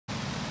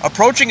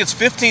Approaching its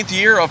 15th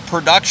year of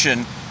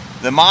production,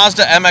 the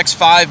Mazda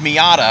MX-5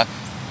 Miata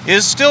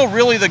is still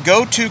really the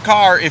go-to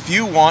car if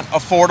you want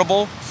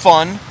affordable,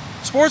 fun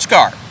sports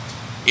car.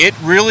 It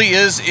really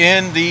is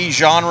in the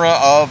genre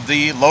of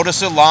the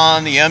Lotus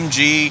Elan, the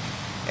MG,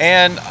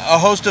 and a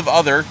host of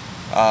other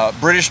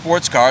British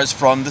sports cars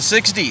from the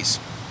 60s.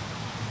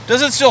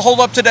 Does it still hold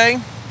up today?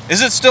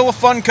 Is it still a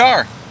fun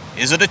car?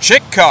 Is it a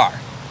chick car?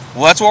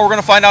 Well, that's what we're going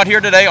to find out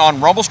here today on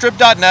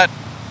Rumblestrip.NET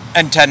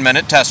and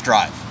 10-Minute Test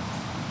Drive.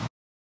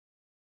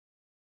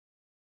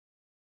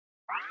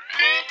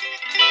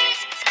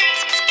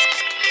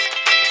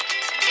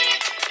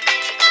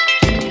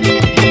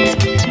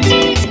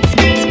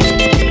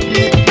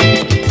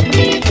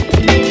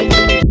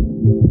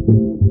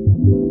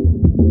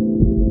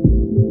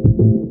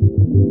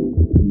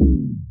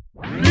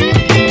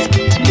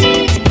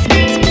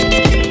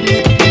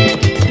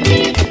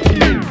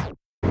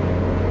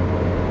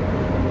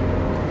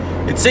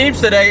 It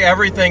seems today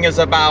everything is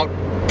about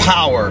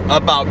power,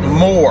 about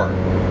more,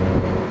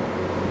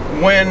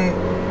 when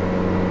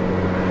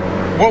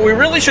what we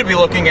really should be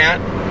looking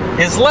at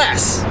is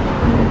less.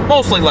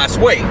 Mostly less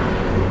weight,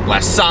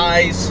 less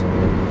size,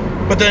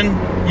 but then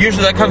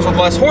usually that comes with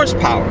less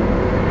horsepower.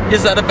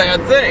 Is that a bad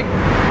thing?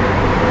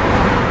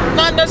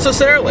 Not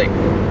necessarily.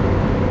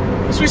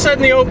 As we said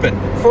in the open,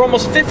 for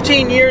almost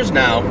 15 years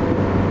now,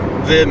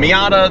 the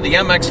Miata, the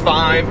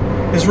MX-5,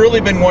 has really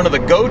been one of the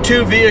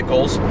go-to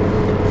vehicles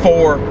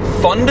for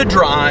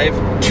fun-to-drive,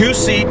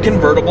 two-seat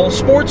convertible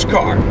sports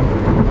car.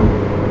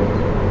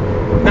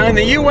 Now in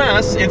the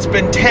US, it's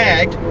been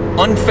tagged,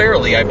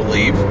 unfairly I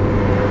believe,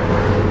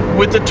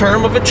 with the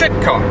term of a chick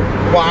car.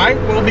 Why?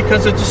 Well,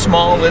 because it's a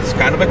small, it's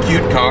kind of a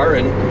cute car,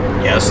 and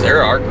yes,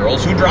 there are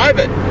girls who drive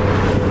it.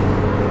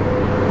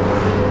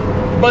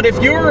 But if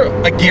you're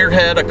a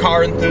gearhead, a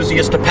car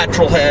enthusiast, a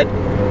petrol head,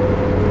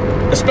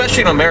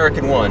 especially an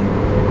American one,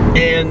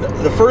 and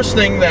the first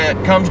thing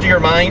that comes to your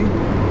mind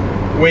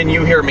when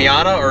you hear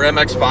Miata or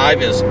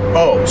MX-5 is,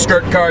 oh,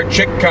 skirt car,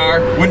 chick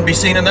car, wouldn't be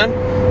seen in them,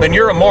 then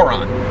you're a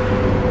moron.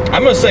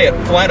 I'm going to say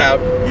it flat out.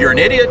 You're an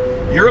idiot,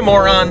 you're a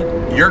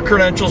moron, your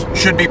credentials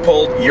should be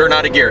pulled, you're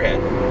not a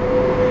gearhead.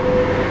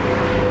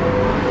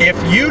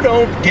 If you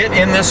don't get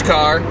in this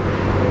car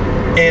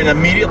and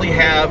immediately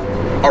have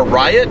a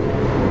riot,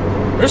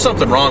 there's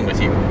something wrong with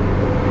you.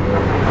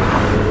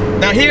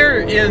 Now here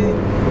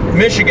in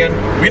Michigan,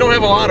 we don't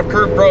have a lot of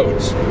curved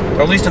roads,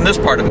 or at least in this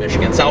part of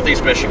Michigan,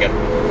 southeast Michigan.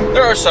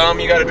 There are some,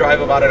 you got to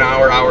drive about an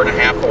hour, hour and a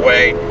half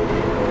away,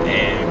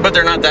 but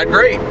they're not that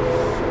great.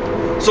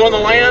 So in the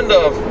land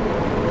of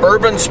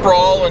urban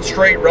sprawl and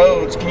straight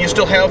roads, can you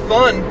still have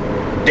fun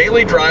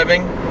daily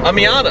driving a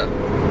Miata?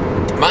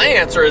 My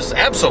answer is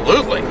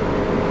absolutely.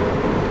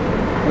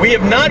 We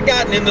have not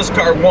gotten in this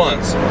car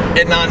once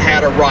and not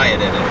had a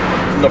riot in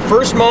it. From the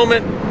first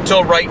moment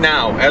till right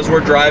now, as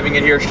we're driving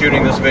it here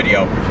shooting this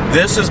video,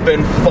 this has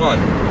been fun.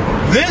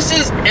 This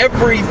is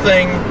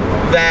everything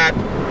that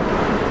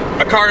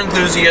a car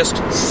enthusiast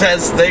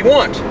says they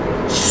want.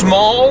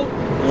 Small,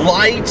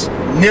 light,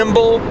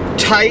 nimble,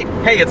 tight.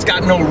 Hey, it's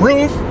got no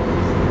roof.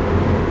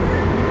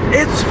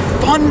 It's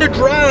fun to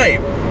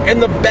drive.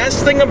 And the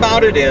best thing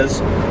about it is,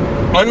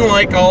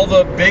 unlike all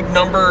the big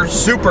number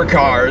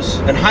supercars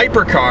and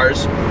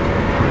hypercars,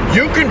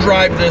 you can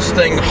drive this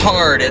thing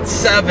hard at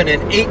 7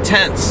 and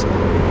 8/10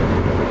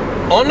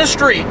 on the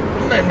street.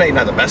 That may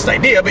not be the best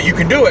idea, but you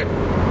can do it.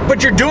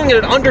 But you're doing it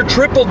at under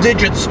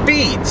triple-digit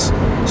speeds.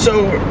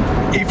 So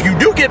if you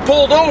do get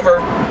pulled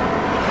over,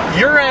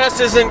 your ass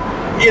isn't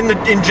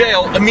in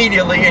jail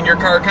immediately and your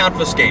car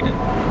confiscated.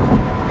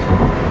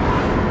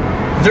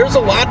 There's a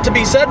lot to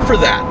be said for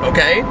that,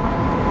 okay?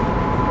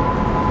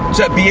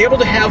 To be able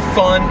to have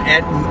fun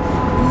at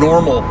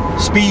normal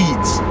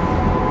speeds,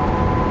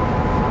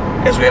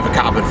 as we have a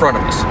cop in front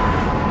of us.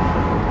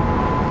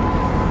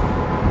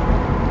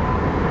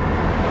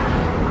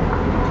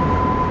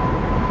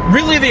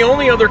 Really, the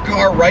only other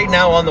car right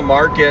now on the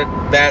market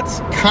that's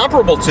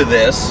comparable to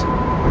this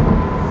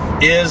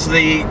is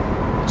the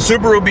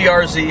Subaru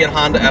BRZ and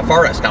Honda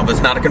FRS. Now,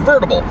 that's not a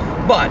convertible,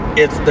 but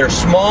they're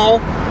small,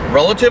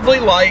 relatively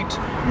light,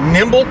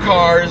 nimble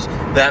cars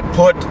that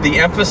put the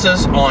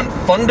emphasis on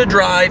fun to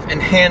drive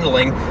and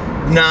handling,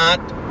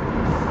 not,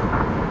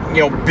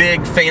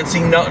 big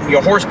fancy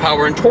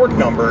horsepower and torque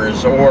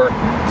numbers or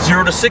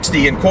 0 to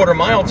 60 in quarter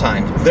mile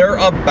times. They're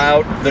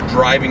about the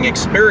driving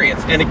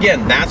experience. And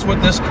again, that's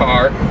what this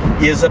car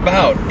is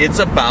about. It's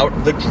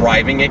about the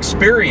driving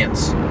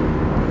experience.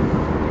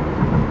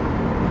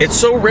 It's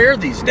so rare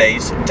these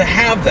days to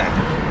have that.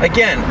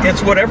 Again,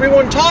 it's what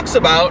everyone talks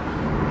about,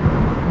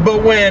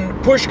 but when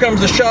push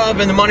comes to shove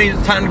and the money's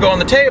time to go on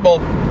the table,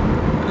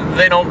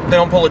 they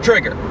don't pull a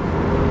trigger.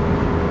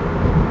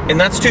 And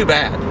that's too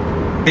bad,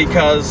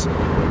 because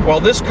while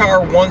this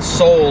car once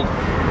sold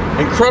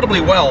incredibly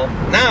well,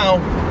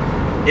 now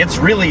it's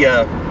really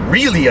a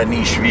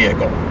niche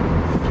vehicle.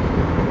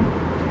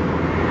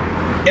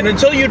 And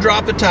until you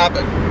drop the top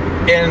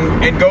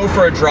and go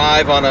for a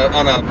drive on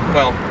a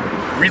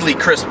really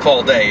crisp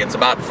fall day. It's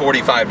about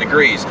 45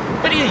 degrees.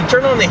 But you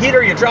turn on the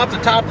heater, you drop the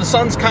top, the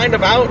sun's kind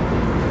of out.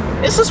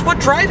 This is what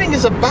driving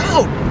is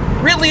about.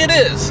 Really it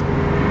is.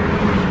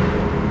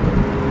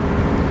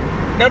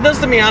 Now,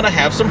 does the Miata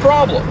have some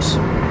problems?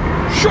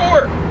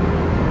 Sure.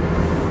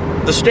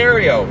 The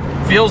stereo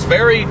feels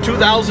very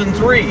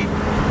 2003.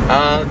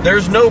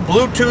 There's no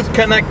Bluetooth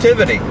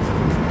connectivity.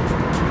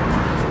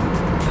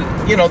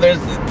 You know, there's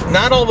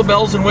not all the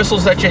bells and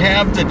whistles that you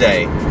have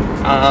today.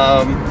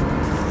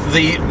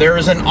 There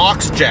is an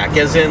aux jack,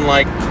 as in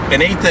like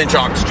an 1/8"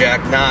 aux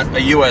jack, not a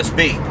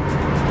USB.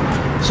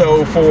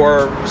 So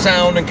for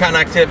sound and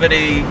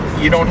connectivity,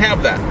 you don't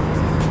have that.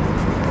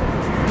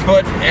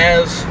 But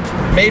as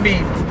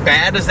maybe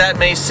bad as that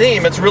may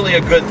seem, it's really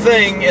a good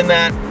thing in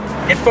that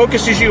it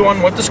focuses you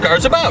on what this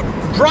car's about.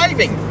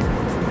 Driving.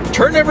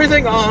 Turn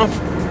everything off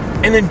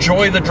and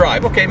enjoy the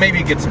drive. Okay,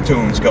 maybe get some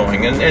tunes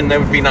going, and that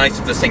would be nice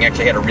if this thing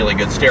actually had a really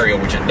good stereo,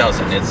 which it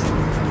doesn't. It's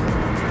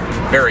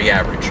very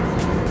average.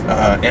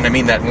 And I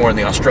mean that more in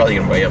the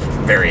Australian way of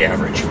very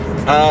average.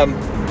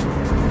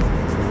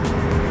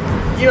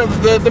 You know,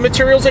 the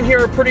materials in here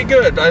are pretty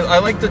good. I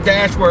like the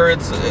dash where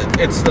it's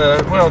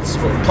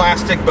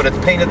plastic, but it's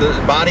painted the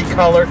body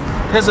color.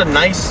 It has a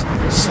nice,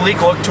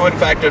 sleek look to it. In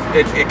fact,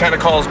 it kind of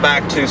calls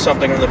back to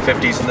something from the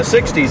 50s and the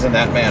 60s in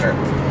that manner.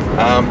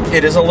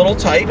 It is a little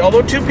tight,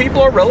 although two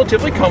people are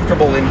relatively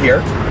comfortable in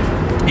here.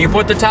 You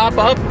put the top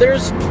up,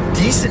 there's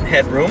decent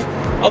headroom,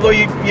 although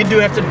you do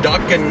have to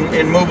duck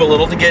and move a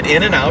little to get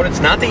in and out.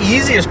 It's not the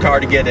easiest car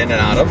to get in and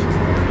out of.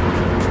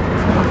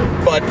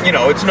 But, you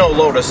know, it's no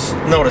Lotus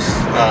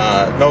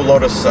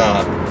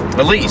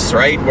Elise,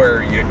 right?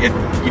 Where you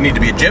need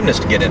to be a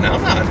gymnast to get in and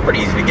out. No, it's pretty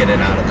easy to get in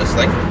and out of this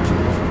thing.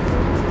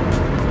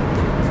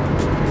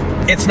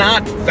 It's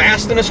not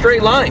fast in a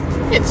straight line.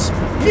 It's,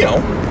 you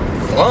know,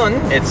 fun.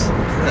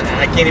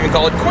 I can't even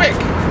call it quick.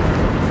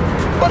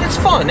 But it's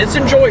fun. It's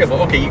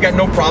enjoyable. Okay, you got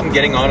no problem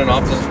getting on and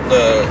off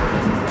the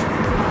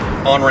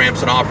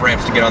on-ramps and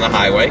off-ramps to get on the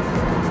highway.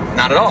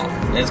 Not at all.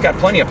 And it's got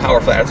plenty of power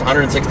for that. It's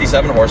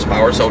 167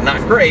 horsepower, so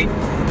not great.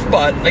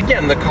 But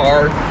again, the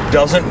car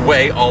doesn't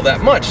weigh all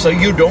that much, so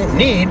you don't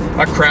need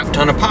a crap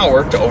ton of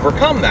power to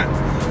overcome that.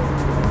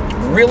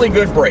 Really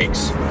good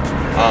brakes.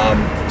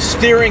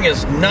 Steering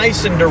is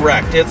nice and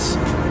direct. It's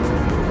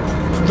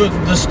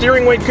the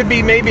steering weight could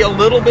be maybe a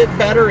little bit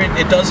better.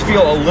 It does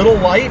feel a little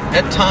light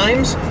at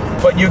times,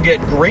 but you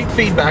get great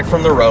feedback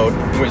from the road,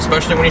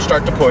 especially when you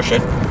start to push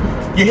it.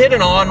 You hit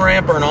an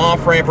on-ramp or an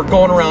off-ramp or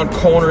going around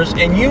corners,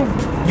 and you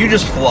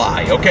just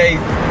fly, okay?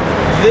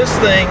 This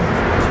thing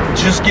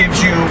just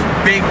gives you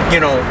big, you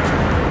know,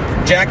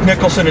 Jack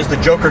Nicholson is the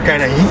Joker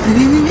kind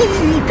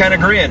of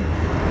grin.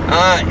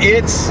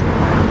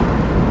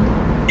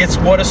 It's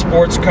what a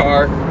sports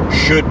car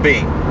should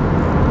be.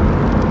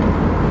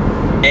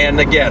 And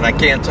again, I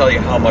can't tell you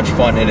how much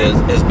fun it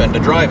has been to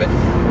drive it.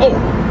 Oh,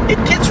 it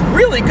gets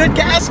really good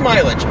gas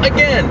mileage.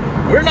 Again,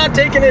 we're not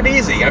taking it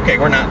easy. Okay,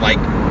 we're not like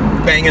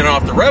banging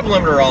off the rev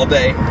limiter all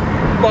day,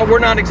 but we're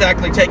not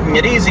exactly taking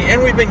it easy,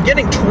 and we've been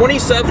getting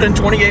 27 and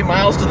 28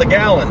 miles to the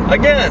gallon.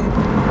 Again,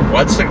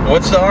 what's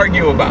to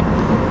argue about?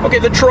 Okay,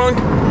 the trunk,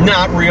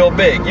 not real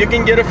big. You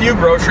can get a few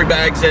grocery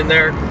bags in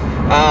there.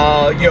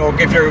 You know,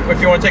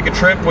 if you want to take a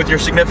trip with your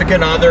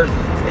significant other,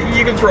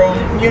 you can throw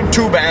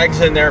 2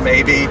 bags in there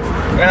maybe.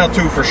 Well,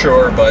 2 for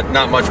sure, but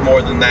not much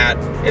more than that.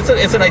 It's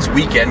a nice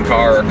weekend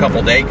car or a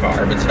couple day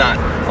car, but it's not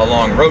a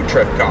long road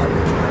trip car.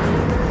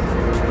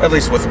 At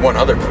least with one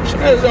other person.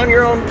 As on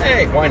your own,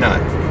 hey, why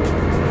not?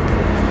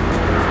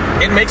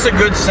 It makes a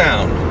good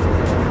sound.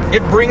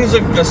 It brings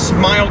a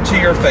smile to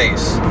your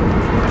face.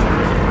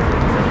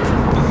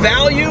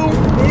 Value,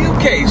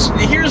 okay, so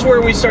here's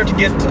where we start to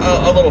get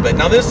a little bit.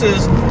 Now this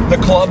is the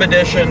Club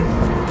Edition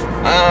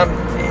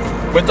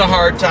with the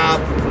hardtop,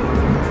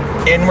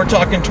 and we're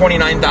talking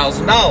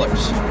 $29,000.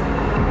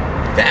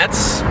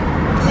 That's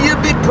a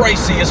bit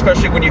pricey,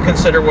 especially when you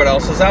consider what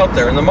else is out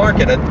there in the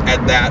market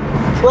at that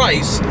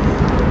price.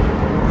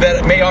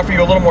 That may offer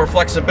you a little more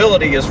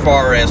flexibility as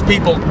far as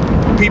people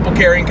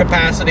carrying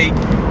capacity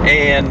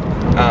and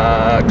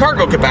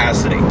cargo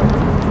capacity.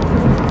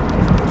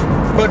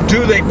 But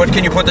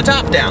can you put the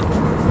top down?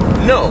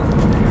 No.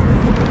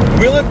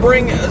 Will it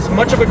bring as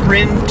much of a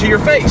grin to your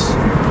face?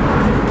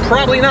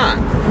 Probably not.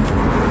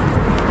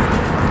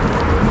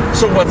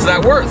 So what's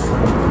that worth?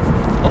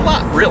 A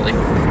lot, really.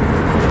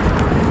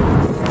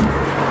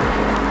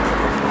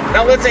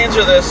 Now let's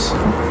answer this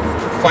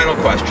final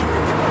question.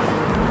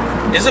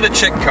 Is it a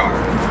chick car?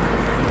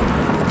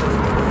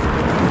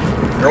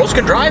 Girls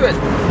can drive it,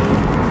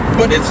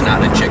 but it's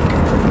not a chick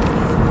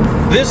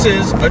car. This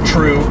is a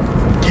true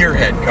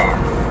gearhead car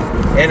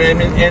and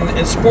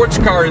a sports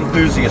car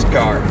enthusiast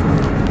car.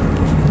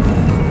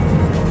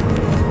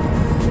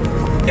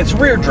 It's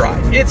rear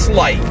drive, it's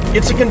light,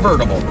 it's a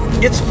convertible,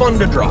 it's fun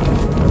to drive.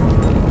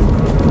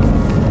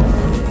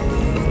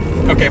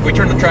 Okay, if we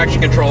turn the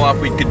traction control off,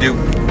 we could do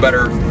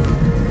better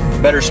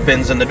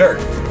spins in the dirt.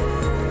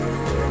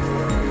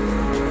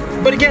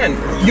 But again,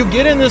 you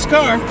get in this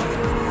car,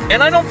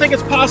 and I don't think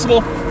it's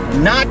possible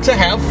not to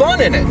have fun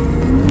in it.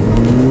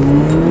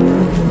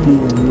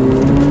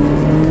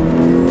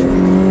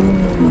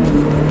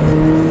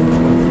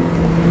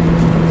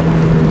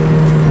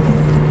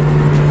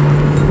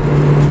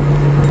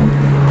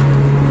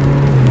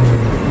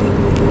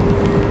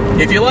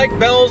 If you like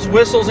bells,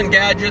 whistles, and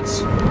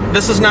gadgets,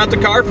 this is not the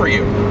car for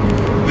you.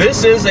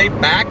 This is a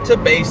back to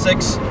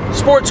basics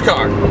sports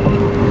car.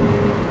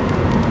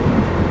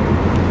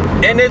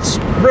 And it's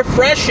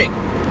refreshing.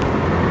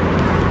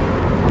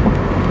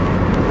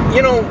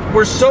 You know,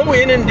 we're so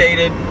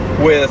inundated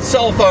with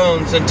cell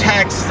phones and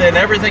texts and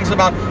everything's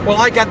about, well,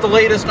 I got the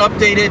latest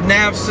updated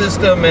nav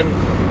system and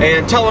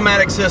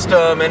telematic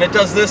system, and it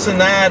does this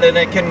and that, and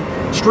it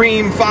can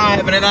stream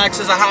 5 and it acts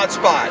as a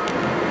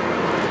hotspot.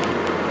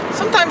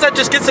 Sometimes that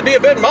just gets to be a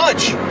bit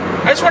much.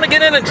 I just want to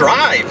get in and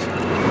drive.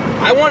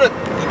 I want to,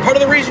 part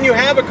of the reason you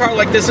have a car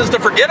like this is to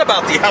forget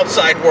about the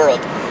outside world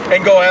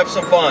and go have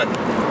some fun.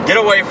 Get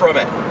away from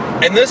it.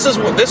 And this is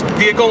what this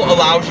vehicle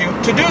allows you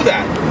to do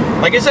that.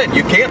 Like I said,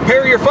 you can't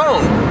pair your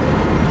phone.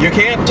 You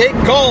can't take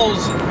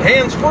calls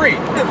hands-free.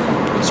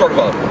 Sort of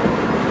a,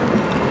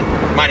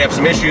 might have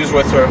some issues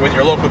with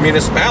your local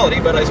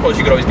municipality, but I suppose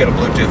you could always get a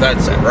Bluetooth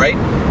headset, right?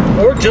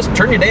 Or just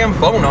turn your damn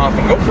phone off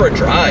and go for a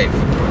drive.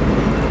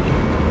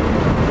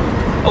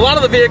 A lot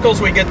of the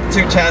vehicles we get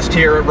to test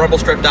here at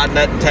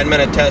Rumblestrip.NET and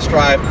 10-minute test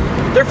drive,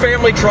 they're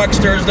family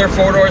trucksters, they're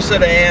four-door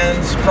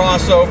sedans,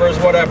 crossovers,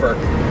 whatever.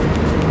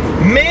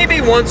 Maybe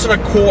once in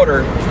a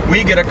quarter,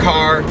 we get a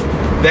car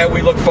that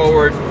we look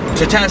forward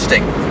to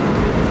testing.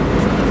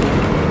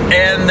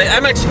 And the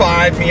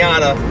MX-5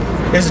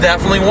 Miata is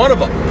definitely one of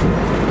them.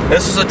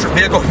 This is a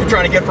vehicle we're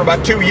trying to get for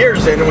about 2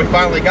 years in, and we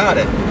finally got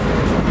it.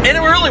 And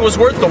it really was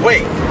worth the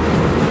wait.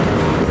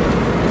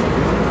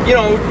 You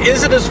know,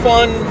 is it as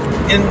fun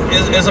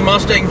as a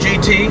Mustang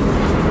GT?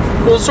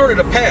 Well, it sort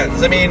of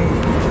depends. I mean,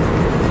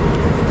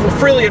 we'll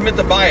freely admit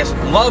the bias.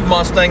 Love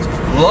Mustangs,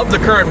 love the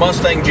current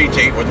Mustang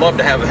GT. Would love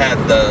to have had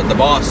the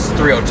Boss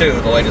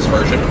 302, the latest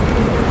version.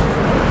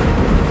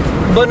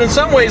 But in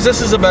some ways,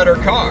 this is a better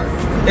car.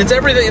 It's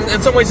everything.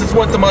 In some ways, it's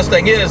what the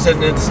Mustang is,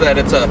 and it's that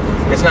it's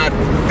not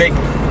big,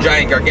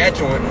 giant,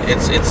 gargantuan.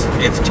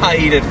 It's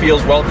tight. It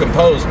feels well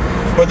composed.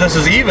 But this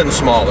is even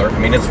smaller. I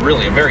mean, it's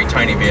really a very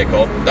tiny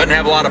vehicle. Doesn't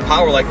have a lot of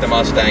power like the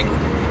Mustang.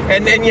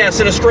 And yes,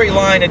 in a straight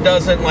line, it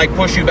doesn't like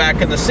push you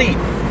back in the seat.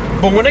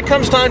 But when it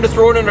comes time to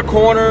throw it in a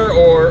corner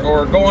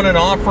or go on an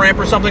off ramp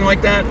or something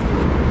like that,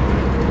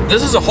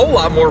 this is a whole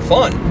lot more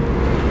fun.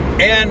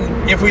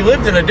 And if we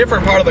lived in a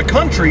different part of the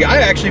country, I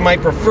actually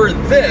might prefer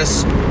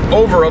this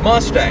over a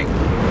Mustang.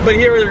 But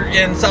here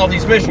in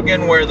Southeast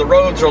Michigan, where the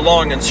roads are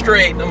long and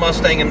straight, the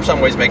Mustang in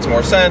some ways makes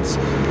more sense.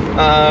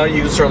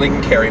 You certainly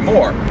can carry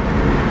more.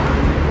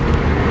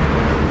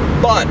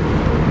 But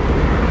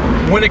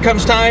when it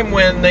comes time,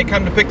 when they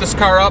come to pick this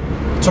car up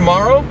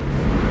tomorrow,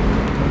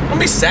 I'll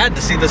be sad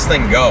to see this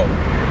thing go.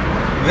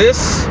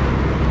 This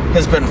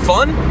has been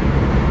fun,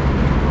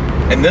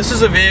 and this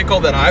is a vehicle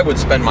that I would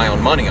spend my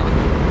own money on.